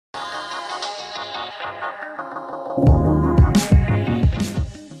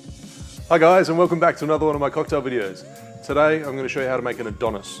Hi guys, and welcome back to another one of my cocktail videos. Today I'm going to show you how to make an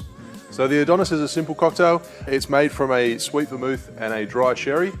Adonis. So the Adonis is a simple cocktail. It's made from a sweet vermouth and a dry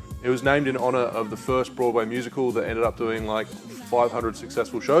sherry. It was named in honor of the first Broadway musical that ended up doing like 500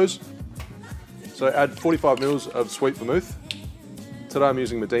 successful shows. So add 45 mils of sweet vermouth. Today I'm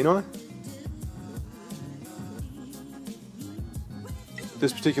using Medina.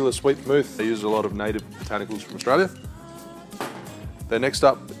 This particular sweet vermouth uses a lot of native botanicals from Australia. Then next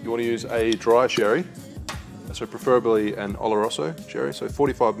up, you want to use a dry sherry, so preferably an Olorosso Sherry, so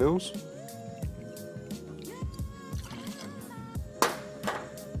 45 mils.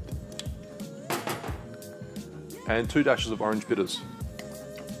 And 2 dashes of orange bitters.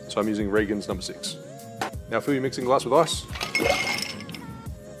 So I'm using Regan's number 6. Now fill your mixing glass with ice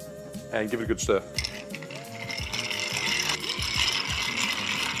and give it a good stir.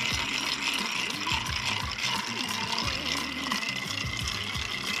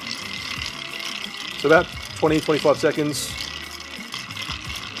 So about 20-25 seconds.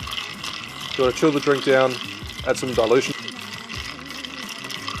 You want to chill the drink down, add some dilution.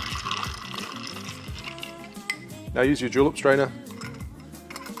 Now use your julep strainer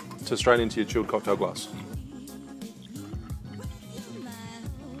to strain into your chilled cocktail glass.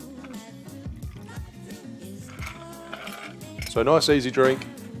 So nice easy drink,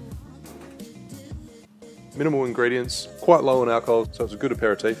 minimal ingredients, quite low in alcohol, so it's a good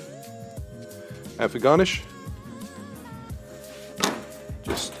aperitif. And for garnish,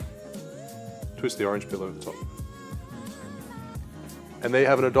 just twist the orange peel over the top. And there you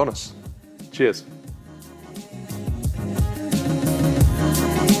have an Adonis. Cheers.